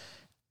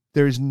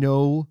 There's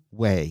no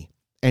way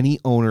any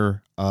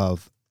owner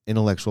of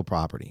intellectual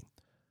property,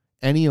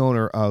 any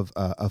owner of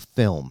a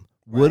film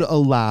would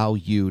allow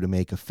you to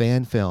make a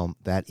fan film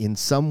that in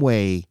some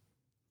way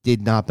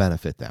did not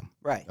benefit them.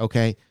 Right.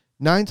 Okay?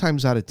 9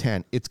 times out of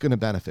 10, it's going to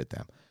benefit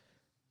them.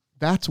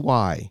 That's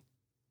why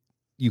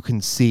you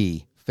can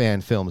see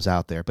fan films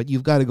out there. But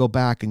you've got to go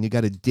back and you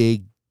got to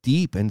dig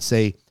deep and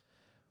say,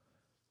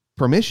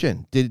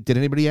 permission. Did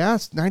anybody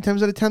ask? 9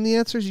 times out of 10, the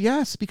answer is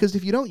yes, because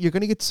if you don't, you're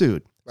going to get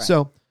sued. Right.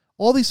 So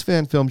all these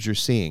fan films you're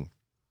seeing,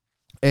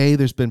 A,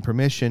 there's been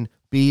permission,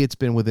 B, it's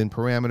been within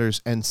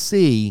parameters, and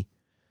C,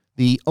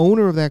 the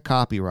owner of that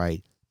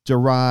copyright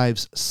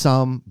derives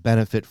some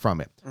benefit from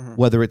it,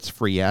 whether it's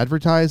free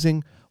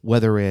advertising,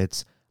 whether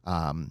it's,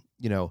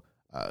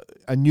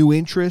 a new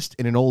interest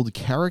in an old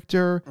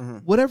character,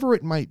 whatever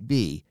it might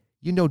be,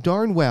 you know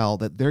darn well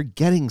that they're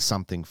getting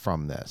something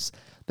from this.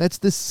 That's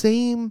the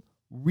same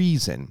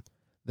reason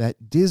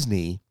that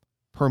Disney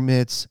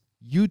permits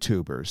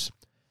YouTubers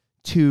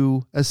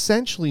to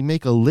essentially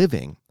make a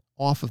living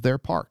off of their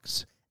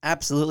parks.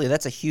 Absolutely.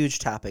 That's a huge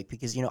topic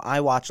because,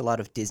 I watch a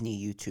lot of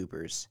Disney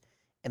YouTubers,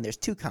 and there's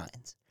two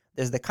kinds.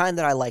 There's the kind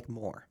that I like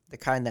more, the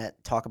kind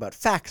that talk about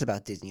facts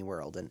about Disney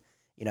World and,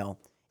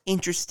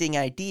 interesting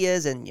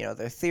ideas and,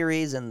 their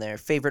theories and their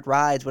favorite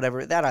rides,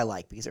 whatever, that I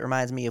like because it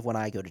reminds me of when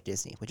I go to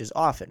Disney, which is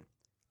often.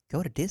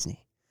 Go to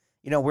Disney.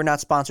 We're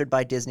not sponsored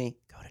by Disney.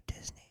 Go to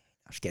Disney.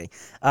 I'm just kidding.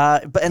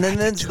 And then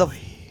there's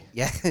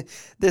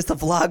there's the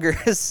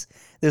vloggers.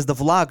 There's the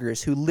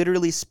vloggers who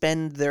literally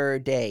spend their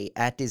day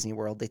at Disney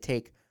World. They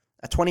take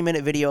a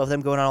 20-minute video of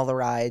them going on all the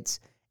rides,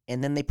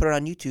 and then they put it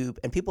on YouTube,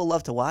 and people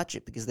love to watch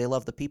it because they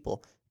love the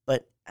people.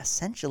 But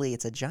essentially,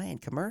 it's a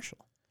giant commercial.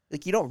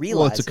 Like, you don't realize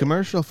Well, it's a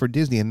commercial for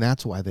Disney, and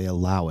that's why they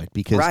allow it,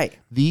 because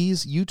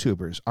these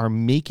YouTubers are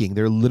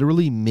they're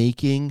literally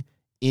making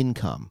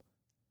income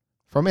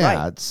from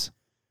ads.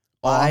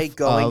 By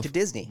going to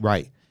Disney.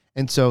 Right.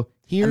 And so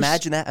here's...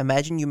 Imagine that.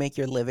 Imagine you make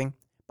your living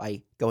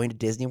by going to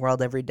Disney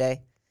World every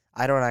day.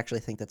 I don't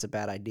actually think that's a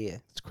bad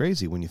idea. It's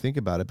crazy when you think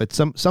about it, but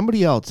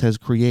somebody else has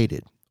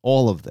created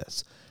all of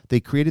this. They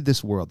created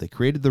this world. They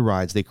created the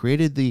rides. They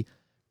created the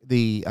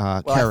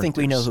characters. Well, I think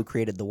we know who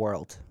created the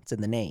world. It's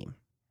in the name.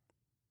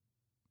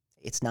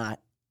 It's not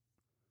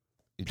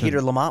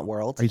Peter Lamont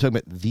World. Are you talking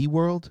about the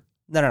world?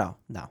 No.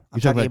 I'm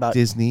talking about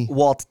Disney?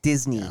 Walt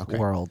Disney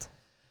World.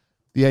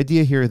 The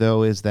idea here,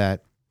 though, is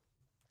that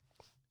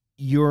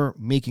you're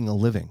making a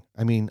living.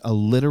 I mean, a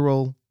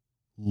literal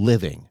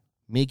living,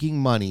 making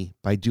money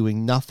by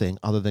doing nothing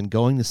other than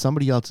going to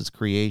somebody else's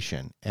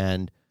creation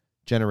and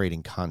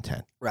generating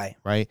content, Right.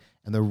 right?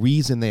 And the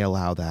reason they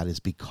allow that is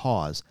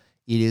because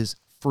it is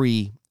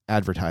free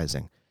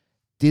advertising.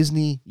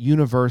 Disney,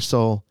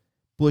 Universal,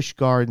 Busch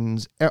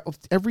Gardens,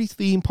 every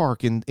theme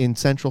park in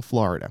Central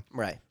Florida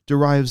Right.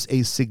 derives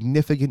a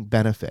significant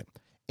benefit.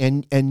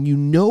 And you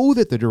know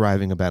that they're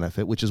deriving a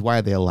benefit, which is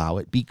why they allow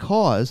it,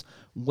 because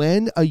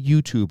when a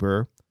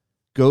YouTuber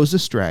goes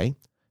astray,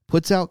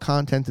 puts out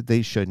content that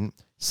they shouldn't,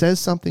 says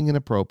something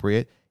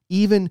inappropriate,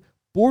 even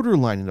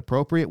borderline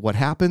inappropriate, what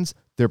happens?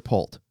 They're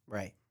pulled.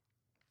 Right.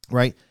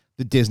 Right?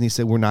 The Disney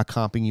said, we're not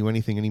comping you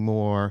anything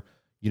anymore.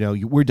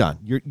 We're done.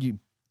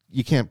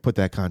 You can't put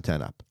that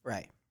content up.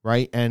 Right.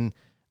 Right? And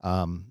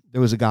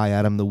there was a guy,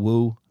 Adam the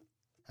Woo,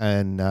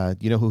 and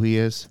you know who he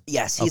is?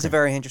 Yes, he's Okay. a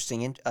very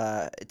interesting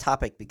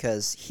topic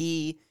because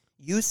he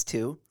used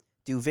to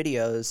do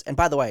videos. And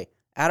by the way,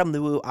 Adam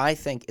the Woo, I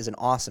think, is an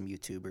awesome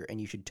YouTuber, and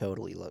you should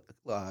totally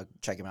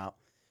check him out.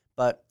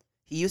 But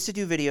he used to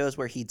do videos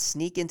where he'd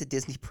sneak into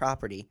Disney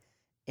property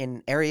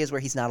in areas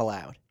where he's not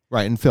allowed.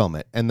 Right, and film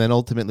it. And then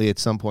ultimately at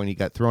some point he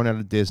got thrown out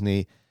of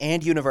Disney.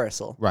 And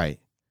Universal. Right.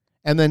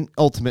 And then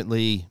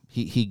ultimately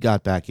he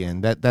got back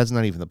in. That's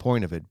not even the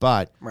point of it.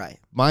 But Right.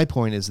 my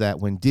point is that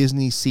when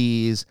Disney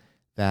sees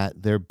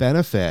that their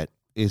benefit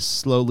is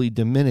slowly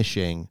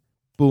diminishing,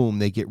 boom,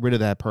 they get rid of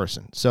that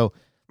person. So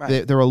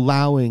Right. they're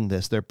allowing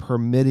this. They're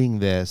permitting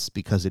this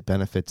because it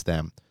benefits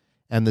them.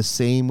 And the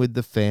same with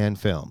the fan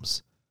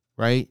films,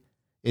 right?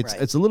 It's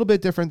Right. it's a little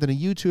bit different than a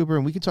YouTuber,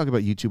 and we can talk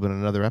about YouTube in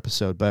another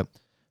episode, but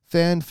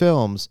fan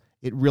films,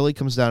 it really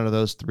comes down to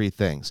those three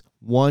things.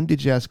 One,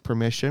 did you ask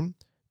permission?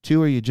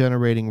 Two, are you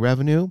generating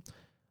revenue?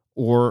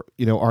 Or,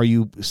 are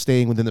you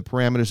staying within the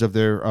parameters of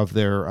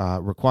their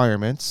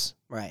requirements?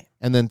 Right.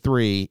 And then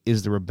three,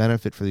 is there a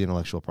benefit for the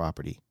intellectual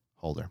property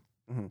holder?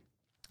 Mm-hmm.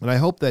 And I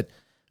hope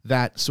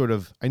that sort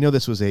of, I know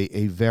this was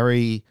a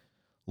very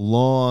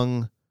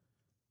long,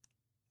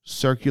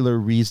 circular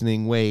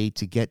reasoning way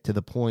to get to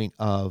the point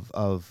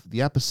of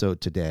the episode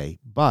today,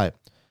 but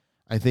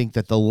I think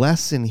that the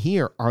lesson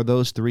here are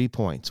those 3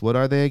 points. What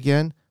are they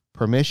again?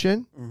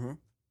 Permission, Mm-hmm.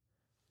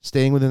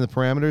 staying within the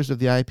parameters of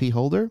the IP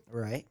holder,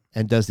 Right.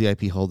 and does the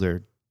IP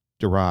holder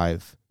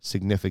derive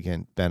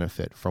significant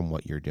benefit from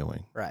what you're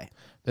doing? Right.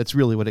 That's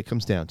really what it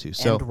comes down to.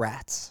 So, And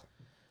rats.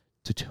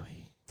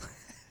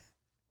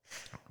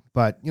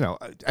 but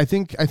I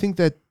think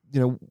that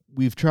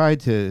we've tried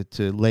to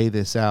lay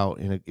this out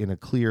in a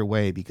clear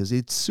way because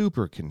it's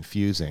super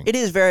confusing. It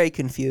is very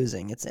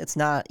confusing. It's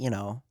not,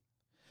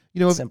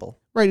 simple.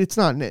 Right, it's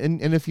not.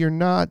 And if you're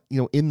not,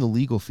 in the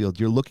legal field,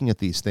 you're looking at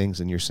these things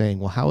and you're saying,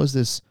 well, how is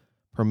this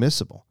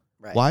permissible?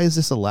 Right. Why is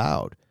this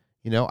allowed?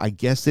 I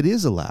guess it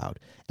is allowed.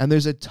 And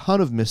there's a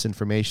ton of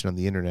misinformation on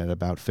the internet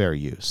about fair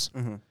use.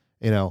 Mm-hmm.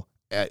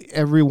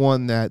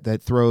 Everyone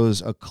that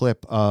throws a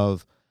clip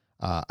of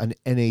an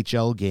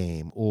NHL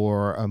game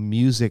or a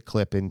music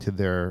clip into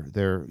their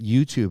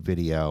YouTube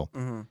video,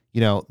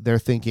 Mm-hmm. they're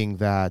thinking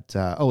that,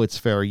 it's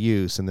fair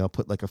use, and they'll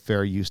put like a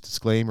fair use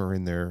disclaimer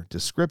in their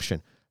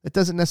description. That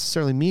doesn't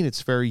necessarily mean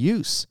it's fair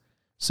use.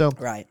 So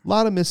Right. a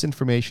lot of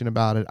misinformation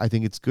about it. I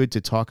think it's good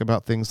to talk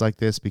about things like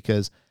this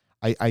because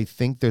I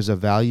think there's a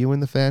value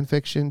in the fan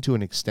fiction to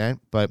an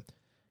extent. But,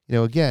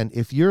 again,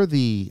 if you're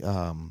the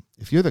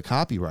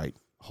copyright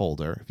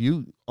holder, if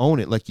you own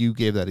it, like you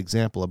gave that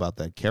example about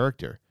that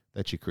character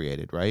that you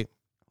created, right?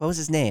 What was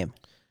his name?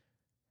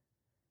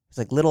 It's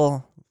like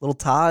little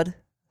Todd,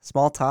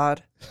 small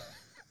Todd.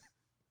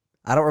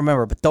 I don't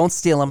remember, but don't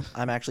steal him.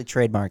 I'm actually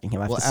trademarking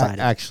him. I've decided.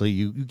 Actually,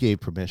 you gave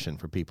permission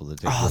for people to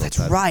take. Oh, Little that's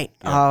Todd. right.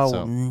 Yeah, Oh,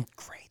 so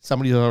great.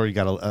 somebody's already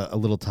got a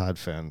Little Todd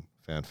fan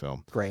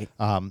film. Great.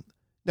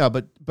 No,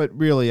 but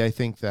really, I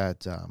think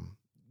that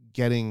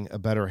getting a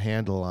better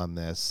handle on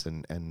this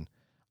and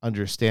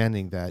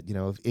understanding that,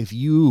 if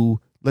you,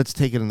 let's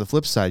take it on the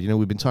flip side,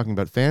 we've been talking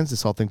about fans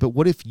this whole thing, but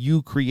what if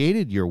you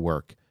created your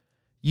work?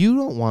 You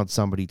don't want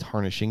somebody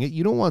tarnishing it.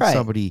 You don't want Right.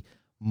 somebody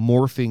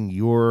morphing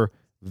your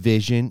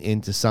vision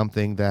into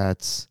something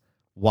that's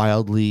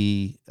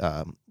wildly,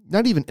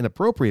 not even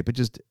inappropriate, but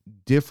just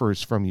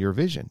differs from your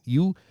vision.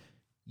 You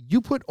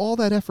put all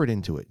that effort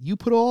into it. You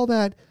put all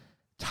that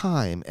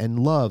time and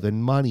love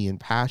and money and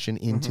passion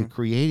into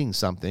creating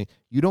something.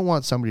 You don't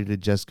want somebody to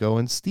just go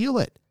and steal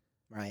it.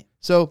 Right.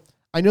 So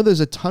I know there's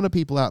a ton of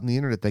people out on the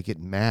internet that get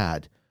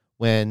mad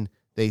when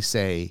they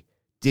say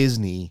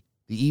Disney,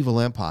 the evil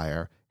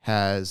empire,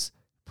 has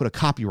put a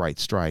copyright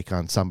strike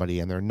on somebody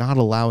and they're not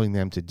allowing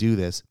them to do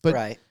this. But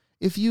Right.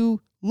 if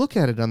you look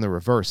at it on the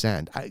reverse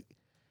end,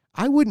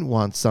 I wouldn't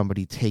want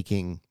somebody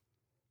taking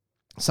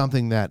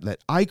something that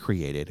I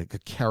created, like a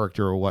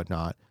character or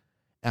whatnot,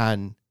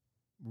 and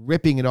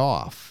ripping it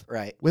off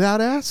Right. without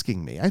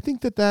asking me. I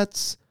think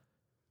it's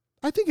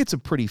a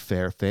pretty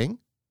fair thing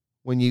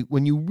when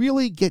you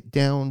really get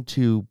down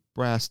to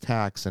brass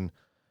tacks and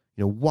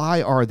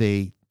why are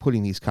they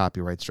putting these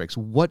copyright strikes?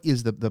 What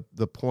is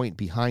the point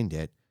behind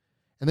it?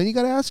 And then you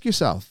got to ask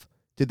yourself,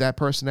 did that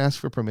person ask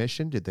for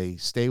permission? Did they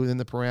stay within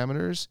the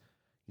parameters?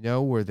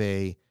 Were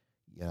they,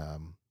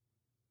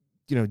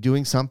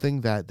 doing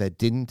something that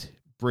didn't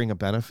bring a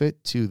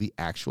benefit to the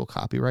actual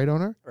copyright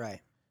owner?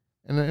 Right.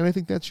 And I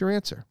think that's your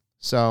answer.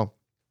 So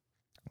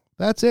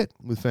that's it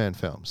with fan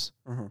films.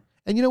 Mm-hmm.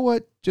 And you know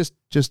what?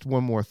 Just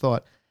one more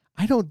thought.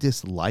 I don't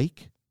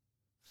dislike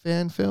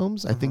fan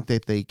films. I think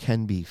that they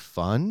can be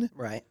fun.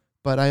 Right.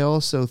 But I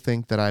also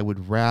think that I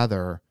would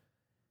rather,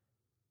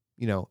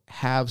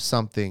 have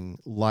something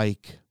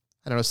like,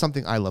 I don't know,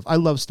 something I love. I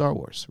love Star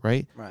Wars,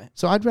 right? Right.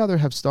 So I'd rather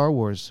have Star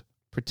Wars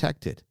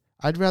protected.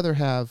 I'd rather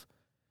have,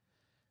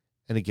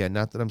 and again,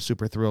 not that I'm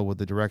super thrilled with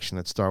the direction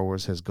that Star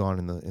Wars has gone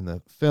in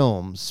the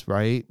films,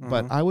 right?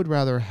 But I would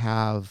rather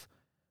have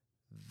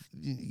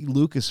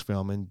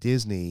Lucasfilm and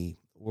Disney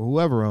or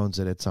whoever owns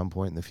it at some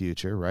point in the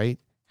future, right,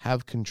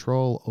 have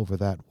control over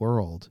that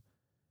world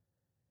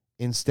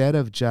instead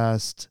of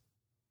just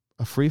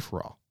a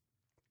free-for-all.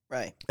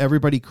 Right.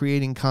 Everybody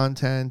creating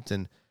content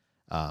and,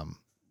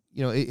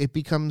 it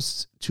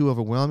becomes too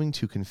overwhelming,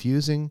 too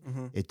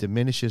confusing. It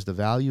diminishes the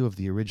value of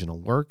the original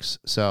works.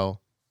 So,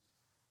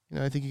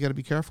 I think you got to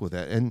be careful with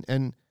that.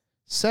 And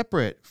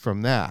separate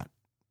from that,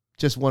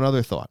 just one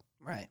other thought.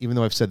 Right. Even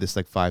though I've said this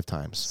like 5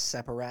 times.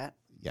 Separate.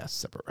 Yes,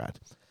 separate.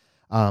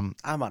 I'm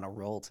on a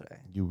roll today.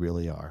 You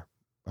really are.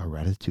 A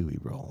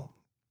ratatouille roll.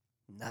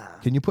 Nah.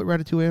 Can you put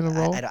ratatouille in a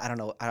roll? I don't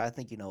know. I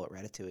think you know what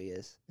ratatouille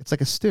is. It's like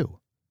a stew.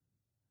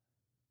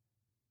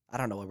 I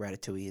don't know what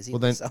ratatouille is either.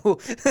 Well, then,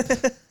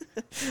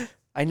 so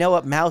I know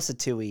what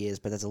mouseatouille is,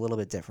 but that's a little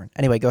bit different.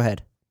 Anyway, go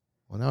ahead.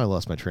 Well, now I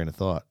lost my train of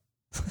thought.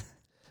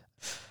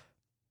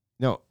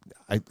 No,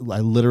 I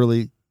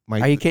literally...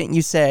 Are you kidding?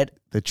 You said...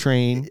 The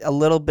train a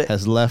little bit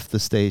has left the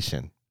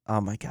station. Oh,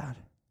 my God.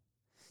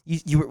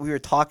 We were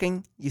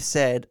talking. You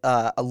said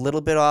a little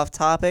bit off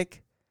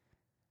topic.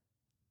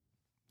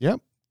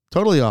 Yep.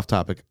 Totally off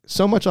topic.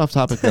 So much off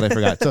topic that I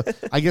forgot. So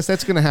I guess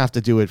that's going to have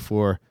to do it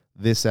for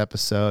this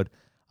episode.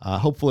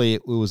 Hopefully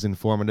it was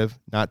informative,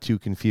 not too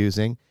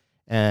confusing.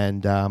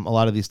 And a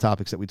lot of these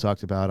topics that we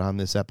talked about on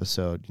this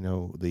episode,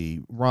 the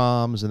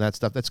ROMs and that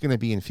stuff, that's going to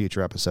be in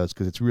future episodes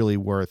because it's really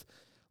worth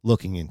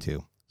looking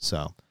into.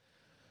 So,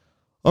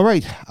 all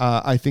right.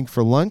 I think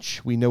for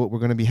lunch, we know what we're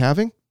going to be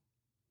having.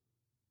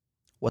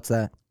 What's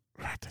that?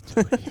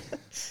 Ratatouille.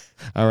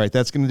 All right.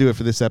 That's going to do it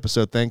for this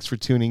episode. Thanks for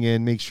tuning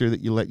in. Make sure that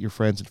you let your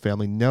friends and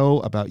family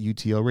know about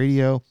UTL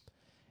Radio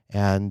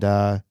and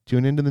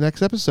tune into the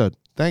next episode.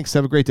 Thanks.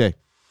 Have a great day.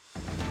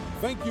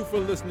 Thank you for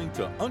listening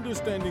to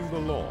Understanding the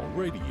Law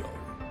Radio.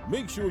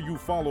 Make sure you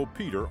follow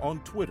Peter on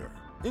Twitter,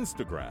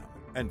 Instagram,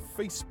 and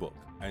Facebook,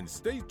 and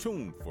stay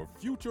tuned for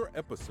future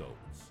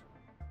episodes.